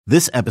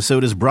This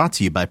episode is brought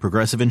to you by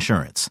Progressive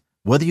Insurance.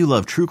 Whether you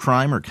love true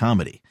crime or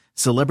comedy,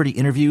 celebrity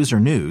interviews or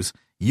news,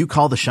 you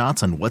call the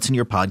shots on what's in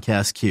your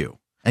podcast queue.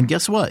 And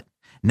guess what?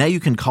 Now you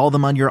can call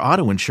them on your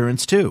auto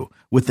insurance too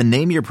with the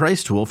Name Your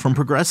Price tool from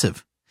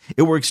Progressive.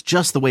 It works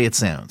just the way it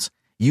sounds.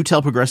 You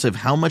tell Progressive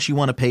how much you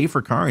want to pay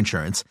for car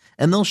insurance,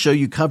 and they'll show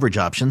you coverage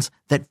options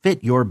that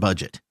fit your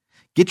budget.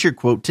 Get your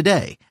quote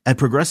today at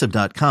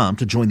Progressive.com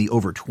to join the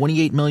over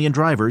 28 million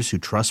drivers who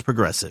trust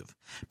Progressive.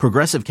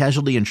 Progressive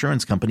Casualty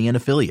Insurance Company and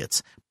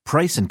Affiliates.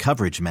 Price and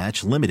coverage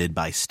match limited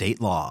by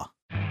state law.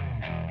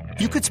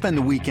 You could spend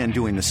the weekend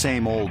doing the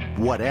same old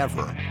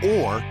whatever,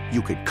 or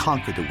you could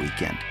conquer the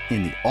weekend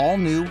in the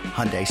all-new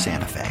Hyundai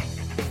Santa Fe.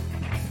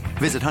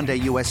 Visit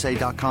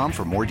HyundaiUSA.com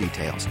for more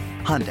details.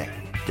 Hyundai,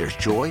 there's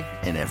joy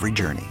in every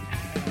journey.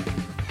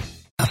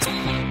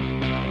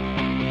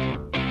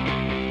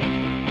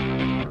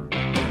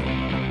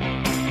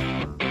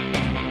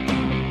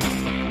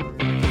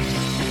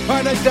 All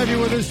right, nice to have you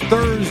with us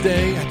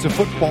Thursday. It's a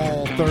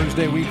football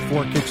Thursday. Week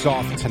 4 kicks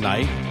off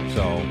tonight,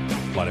 so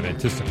a lot of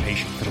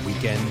anticipation for the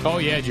weekend. Oh,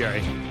 yeah,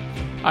 Jerry.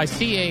 I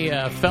see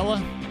a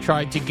fella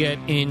tried to get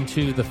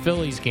into the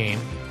Phillies game,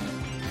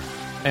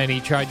 and he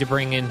tried to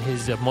bring in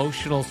his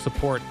emotional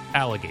support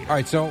alligator. All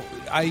right, so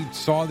I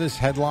saw this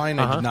headline.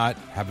 I did not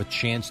have a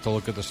chance to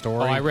look at the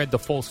story. Oh, I read the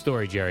full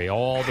story, Jerry,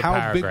 all the How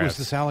paragraphs. big was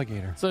this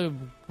alligator? It's a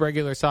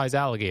regular-size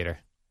alligator.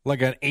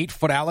 Like an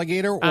 8-foot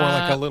alligator or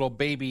like a little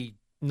baby?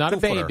 Not a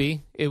 2-footer?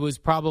 baby. It was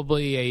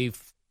probably a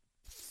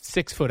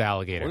 6-foot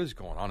alligator. What is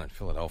going on in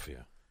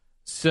Philadelphia?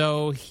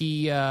 So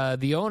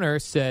the owner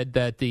said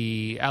that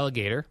the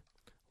alligator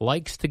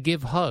likes to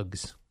give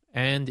hugs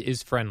and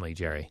is friendly,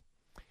 Jerry.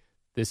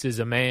 This is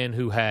a man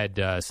who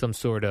had some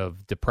sort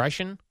of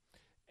depression,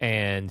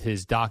 and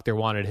his doctor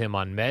wanted him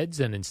on meds,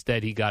 and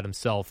instead he got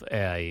himself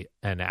an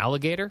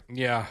alligator.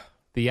 Yeah.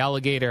 The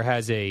alligator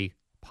has a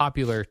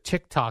popular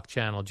TikTok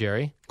channel,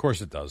 Jerry. Of course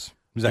it does.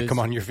 Does that come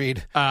on your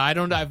feed?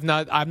 I'm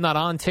not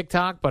on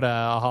TikTok, but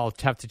I'll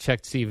have to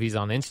check to see if he's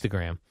on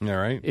Instagram. All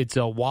right. It's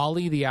a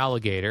Wally the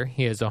alligator.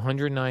 He has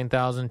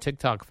 109,000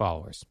 TikTok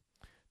followers.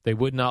 They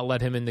would not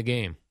let him in the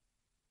game.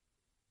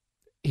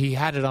 He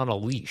had it on a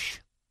leash,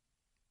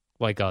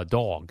 like a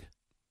dog.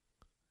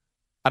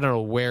 I don't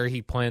know where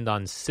he planned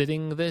on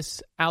sitting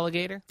this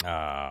alligator.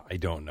 I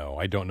don't know.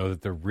 I don't know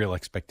that the real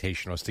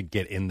expectation was to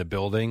get in the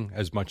building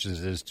as much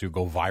as it is to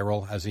go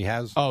viral as he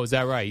has. Oh, is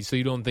that right? So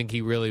you don't think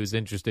he really was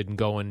interested in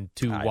going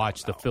to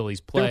watch the Phillies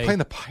play? They were playing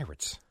the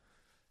Pirates.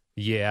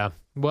 Yeah.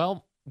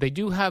 Well, they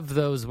do have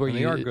those where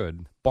they are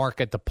good.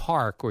 Bark at the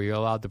park where you're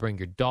allowed to bring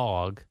your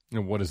dog.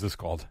 And what is this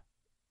called?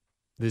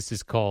 This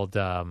is called...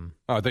 Oh,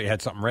 I thought you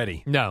had something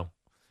ready. No.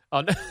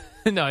 Oh,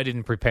 no, I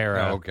didn't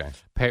prepare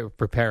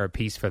prepare a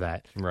piece for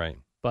that. Right.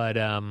 But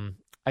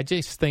I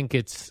just think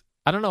it's...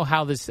 I don't know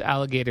how this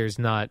alligator's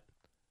not...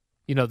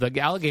 You know, the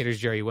alligators,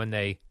 Jerry, when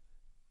they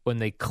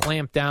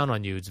clamp down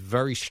on you, it's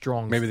very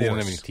strong Maybe force. they don't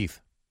have any teeth.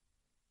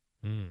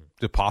 Is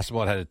it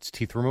possible it had its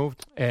teeth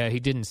removed? He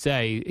didn't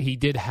say. He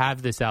did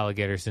have this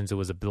alligator since it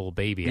was a little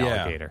baby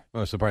alligator.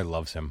 Oh, so it probably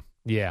loves him.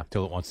 Yeah.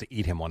 Till it wants to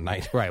eat him one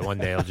night. Right, one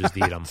day it'll just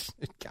eat him.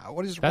 God,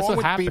 what is That's wrong what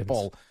with happens.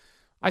 people?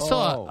 I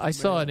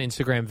saw an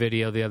Instagram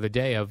video the other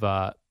day of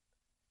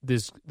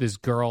this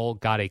girl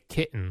got a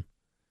kitten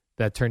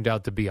that turned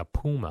out to be a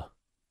puma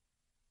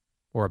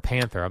or a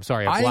panther. I'm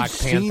sorry, a black panther. I've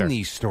seen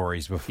these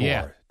stories before.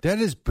 Yeah. That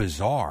is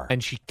bizarre.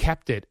 And she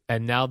kept it,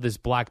 and now this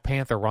black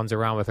panther runs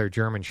around with her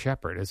German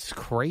Shepherd. It's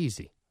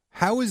crazy.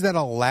 How is that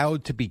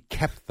allowed to be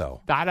kept,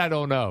 though? That I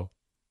don't know.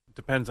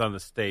 Depends on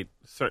the state.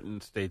 Certain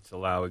states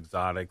allow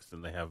exotics,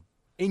 and they have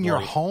In your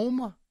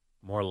home?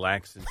 more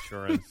lax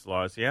insurance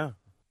laws. Yeah.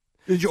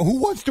 Who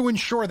wants to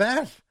insure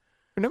that?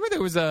 Remember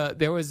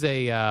there was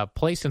a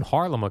place in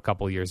Harlem a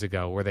couple years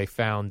ago where they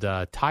found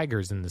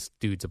tigers in this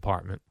dude's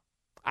apartment.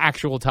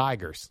 Actual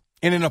tigers.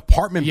 In an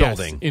apartment Yes,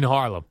 building? in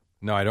Harlem.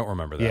 No, I don't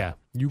remember that. Yeah.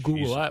 You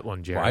Google Jeez. that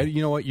one, Jerry. Well,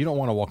 you know what? You don't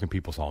want to walk in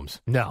people's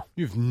homes. No.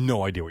 You have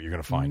no idea what you're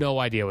going to find. No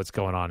idea what's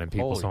going on in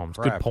people's Holy homes.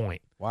 crap. Good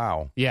point.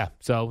 Wow. Yeah,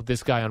 so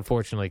this guy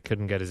unfortunately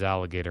couldn't get his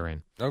alligator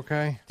in.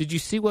 Okay. Did you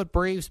see what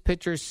Braves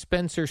pitcher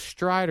Spencer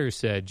Strider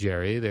said,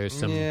 Jerry? There's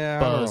some Yeah,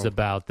 buzz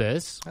about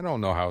this. I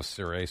don't know how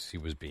serious he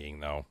was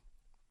being, though.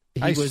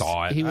 He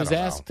saw it. He I was don't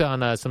know. asked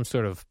on some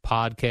sort of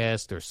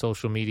podcast or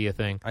social media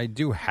thing. I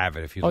do have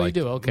it if you'd Oh, like.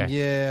 you do? Okay.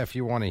 Yeah, if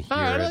you want to hear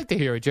I'd it. like to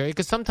hear it, Jerry,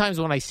 because sometimes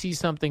when I see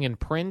something in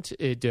print,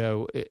 it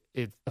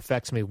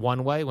affects me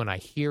one way. When I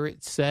hear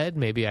it said,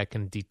 maybe I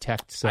can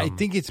detect some. I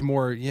think it's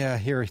more,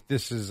 here,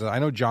 this is, I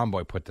know John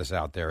Boy put this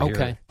out there.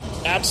 Okay.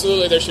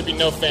 Absolutely, there should be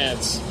no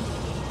fans.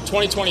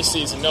 2020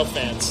 season, no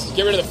fans.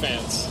 Get rid of the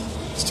fans.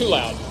 It's too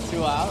loud. Too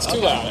loud? It's too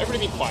loud.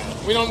 Everybody be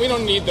quiet. We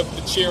don't need the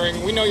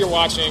cheering. We know you're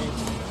watching.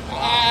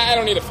 I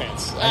don't need the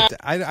fans.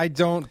 I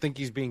don't think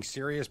he's being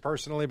serious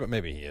personally, but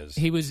maybe he is.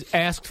 He was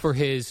asked for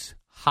his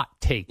hot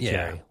take,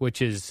 Jerry,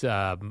 which is,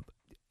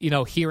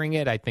 hearing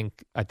it, I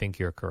think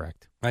you're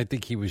correct. I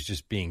think he was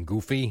just being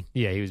goofy.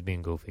 Yeah, he was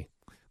being goofy.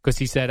 Because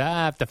he said,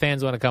 if the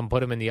fans want to come,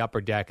 put him in the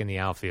upper deck in the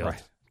outfield.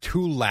 Right.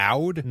 too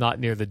loud. Not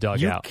near the dugout.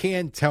 You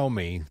can't tell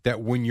me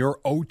that when you're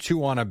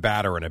 0-2 on a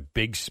batter in a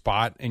big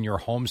spot in your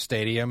home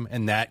stadium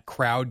and that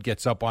crowd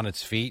gets up on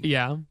its feet,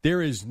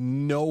 there is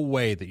no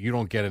way that you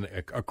don't get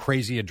a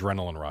crazy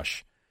adrenaline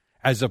rush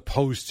as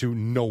opposed to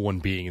no one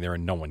being there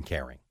and no one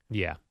caring.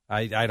 Yeah.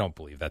 I don't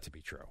believe that to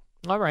be true.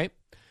 All right.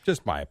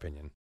 Just my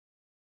opinion.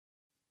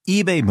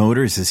 eBay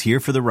Motors is here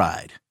for the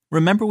ride.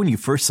 Remember when you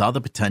first saw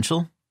the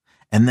potential?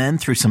 And then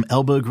through some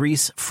elbow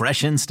grease,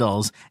 fresh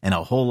installs, and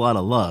a whole lot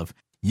of love,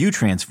 you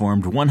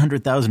transformed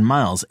 100,000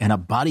 miles and a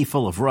body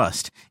full of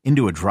rust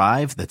into a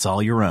drive that's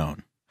all your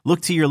own.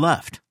 Look to your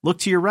left. Look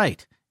to your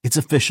right. It's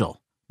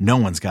official. No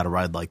one's got a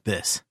ride like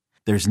this.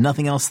 There's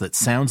nothing else that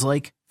sounds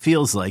like,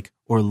 feels like,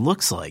 or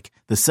looks like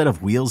the set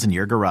of wheels in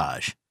your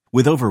garage.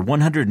 With over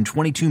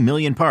 122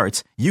 million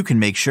parts, you can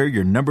make sure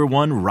your number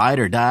one ride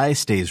or die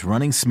stays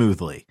running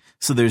smoothly.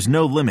 So there's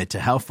no limit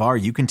to how far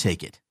you can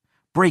take it.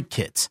 Brake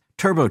kits,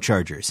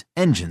 turbochargers,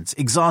 engines,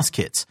 exhaust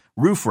kits,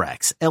 roof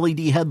racks, LED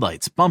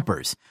headlights,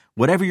 bumpers,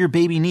 whatever your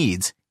baby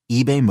needs,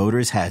 eBay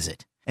Motors has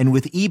it. And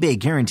with eBay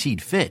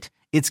Guaranteed Fit,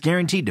 it's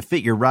guaranteed to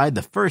fit your ride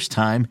the first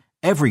time,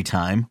 every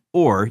time,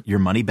 or your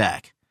money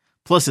back.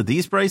 Plus at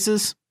these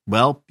prices,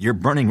 well, you're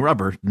burning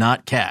rubber,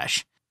 not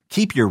cash.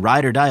 Keep your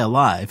ride or die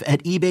alive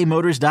at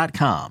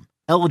ebaymotors.com.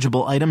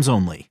 Eligible items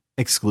only.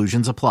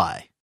 Exclusions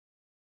apply.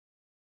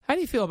 How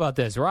do you feel about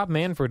this? Rob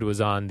Manfred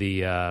was on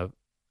the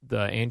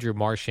Andrew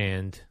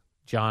Marchand,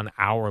 John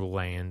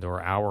Hourland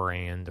or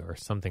Hourand or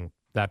something,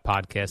 that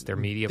podcast, their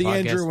media the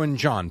podcast. The Andrew and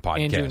John podcast.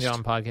 Andrew and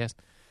John podcast.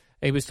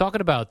 He was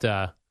talking about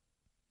that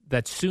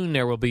soon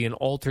there will be an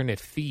alternate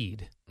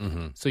feed.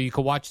 Mm-hmm. So you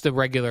can watch the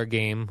regular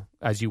game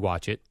as you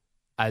watch it.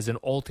 As an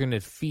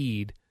alternate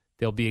feed,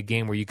 there'll be a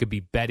game where you could be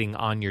betting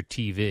on your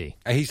TV.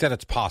 He said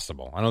it's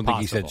possible. I don't think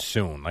he said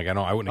soon. Like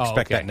I wouldn't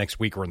expect that next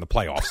week or in the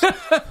playoffs.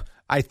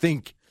 I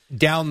think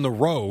down the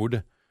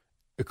road,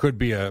 it could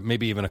be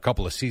maybe even a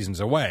couple of seasons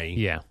away.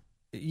 Yeah.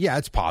 Yeah,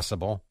 it's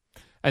possible.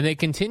 And they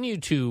continue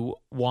to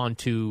want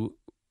to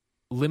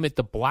limit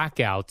the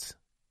blackouts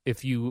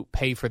if you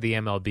pay for the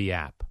MLB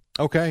app.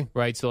 Okay.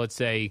 Right? So let's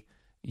say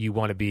you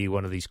want to be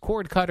one of these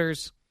cord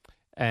cutters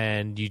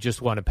and you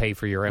just want to pay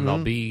for your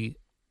MLB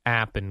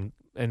app. And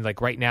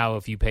like right now,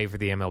 if you pay for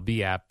the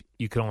MLB app,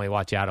 you can only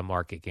watch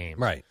out-of-market games.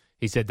 Right.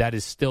 He said that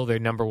is still their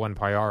number one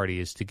priority,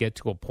 is to get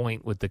to a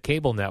point with the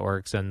cable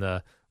networks and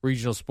the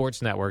regional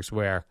sports networks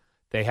where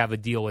they have a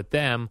deal with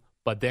them,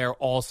 but they're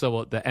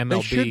also, the MLB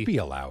they should be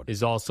allowed.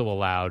 Is also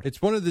allowed.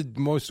 It's one of the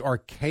most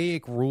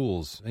archaic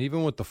rules.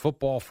 Even with the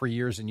football for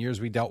years and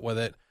years we dealt with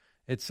it,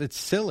 it's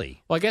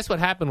silly. Well, I guess what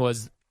happened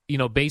was,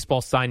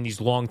 baseball signed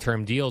these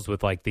long-term deals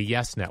with like the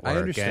Yes Network. I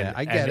understand.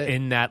 I get it.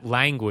 In that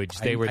language,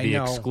 they were the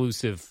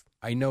exclusive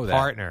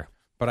partner.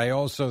 But I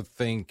also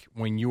think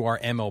when you are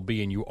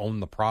MLB and you own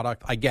the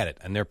product, I get it.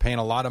 And they're paying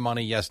a lot of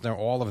money, Yes Network,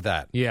 all of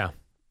that. Yeah.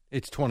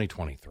 It's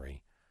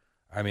 2023.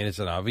 I mean, it's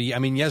enough. I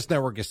mean, Yes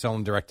Network is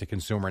selling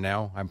direct-to-consumer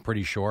now, I'm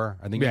pretty sure.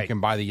 I think you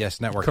can buy the Yes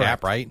Network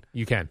app, right?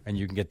 You can. And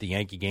you can get the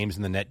Yankee games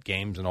and the Net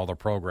games and all their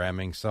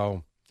programming.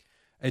 So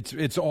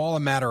it's all a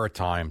matter of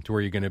time to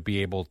where you're going to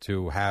be able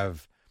to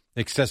have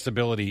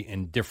accessibility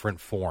in different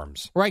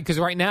forms. Right, because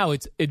right now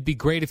it'd be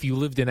great if you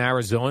lived in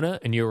Arizona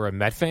and you were a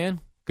Met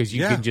fan, because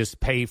you can just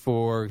pay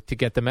to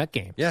get the Met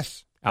game.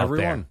 Yes,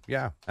 everyone. There.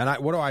 Yeah.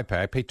 And what do I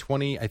pay? I pay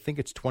I think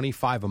it's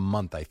 $25 a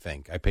month, I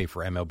pay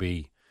for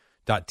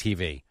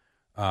MLB.TV.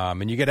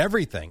 And you get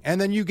everything. And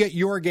then you get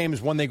your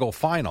games when they go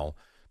final.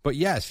 But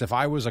yes, if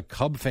I was a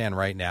Cub fan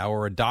right now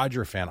or a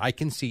Dodger fan, I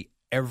can see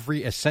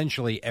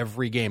essentially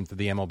every game through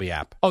the MLB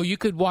app. Oh, you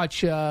could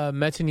watch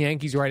Mets and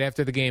Yankees right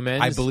after the game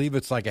ends? I believe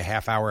it's like a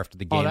half hour after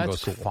the game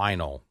goes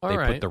final. They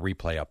put the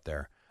replay up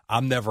there.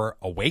 I'm never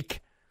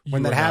awake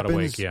when that happens.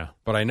 Awake, yeah.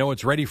 But I know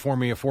it's ready for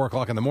me at 4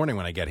 o'clock in the morning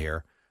when I get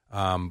here.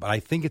 But I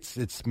think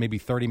it's maybe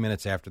 30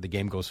 minutes after the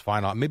game goes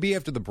final. Maybe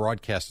after the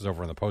broadcast is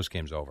over and the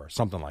postgame's over.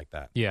 Something like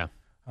that. Yeah.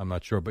 I'm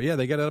not sure. But, yeah,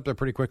 they get it up there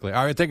pretty quickly.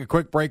 All right, take a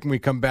quick break. When we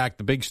come back,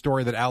 the big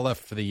story that Al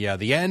left for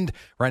the end.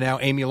 Right now,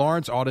 Amy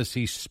Lawrence,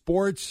 Odyssey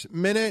Sports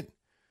Minute.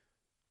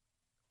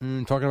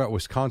 Talking about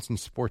Wisconsin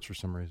sports for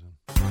some reason.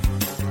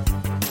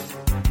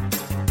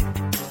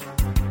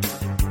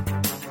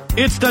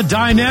 It's the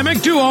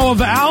dynamic duo of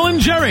Al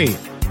and Jerry,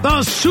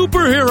 the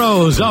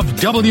superheroes of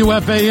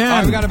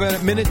WFAN. We've got about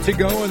a minute to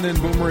go, and then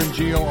Boomer and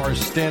Gio are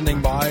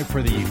standing by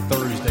for the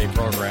Thursday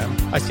program.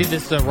 I see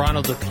this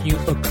Ronald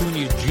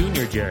Acuna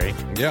Jr., Jerry.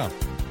 Yeah.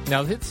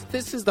 Now,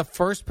 this is the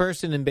first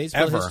person in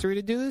baseball history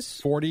to do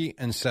this? 40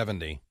 and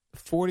 70.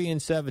 40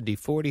 and 70,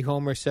 40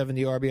 homers,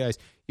 70 RBIs.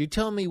 You're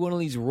telling me one of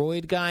these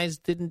roid guys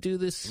didn't do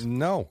this?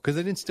 No, because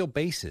they didn't steal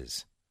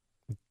bases.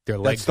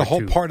 That's the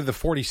whole part of the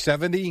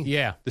 40-70?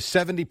 Yeah. The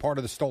 70 part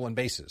of the stolen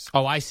bases.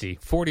 Oh, I see.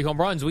 40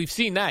 home runs. We've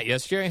seen that,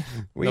 yes, Jerry?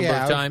 Number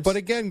of times. But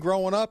again,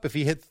 growing up, if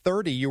he hit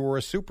 30, you were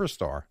a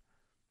superstar.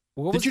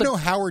 Did you know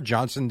Howard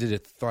Johnson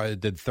did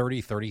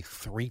 30,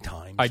 33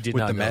 times? I did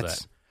with not the know Mets?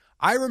 that.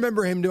 I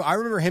remember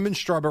him and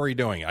Strawberry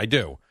doing it. I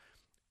do.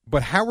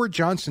 But Howard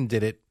Johnson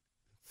did it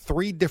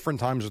 3 different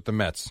times with the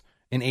Mets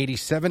in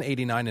 87,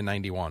 89, and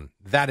 91.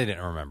 That I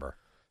didn't remember.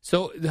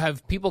 So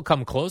have people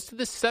come close to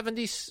the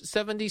 70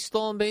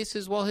 stolen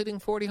bases while hitting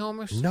 40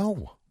 homers?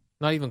 No.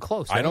 Not even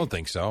close. I don't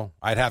think so.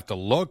 I'd have to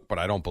look, but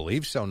I don't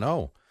believe so,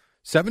 no.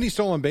 70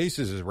 stolen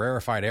bases is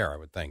rarefied air, I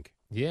would think.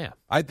 Yeah.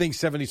 I think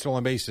 70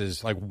 stolen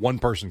bases, like one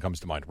person comes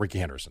to mind, Ricky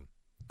Henderson.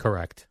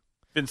 Correct.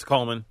 Vince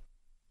Coleman.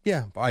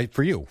 Yeah,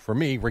 for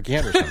me, Ricky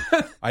Henderson.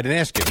 I didn't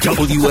ask you.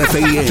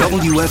 WFAN,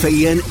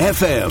 WFAN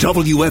FM,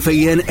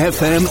 WFAN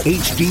FM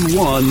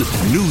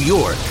HD1, New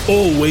York.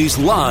 Always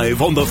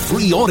live on the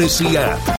free Odyssey app.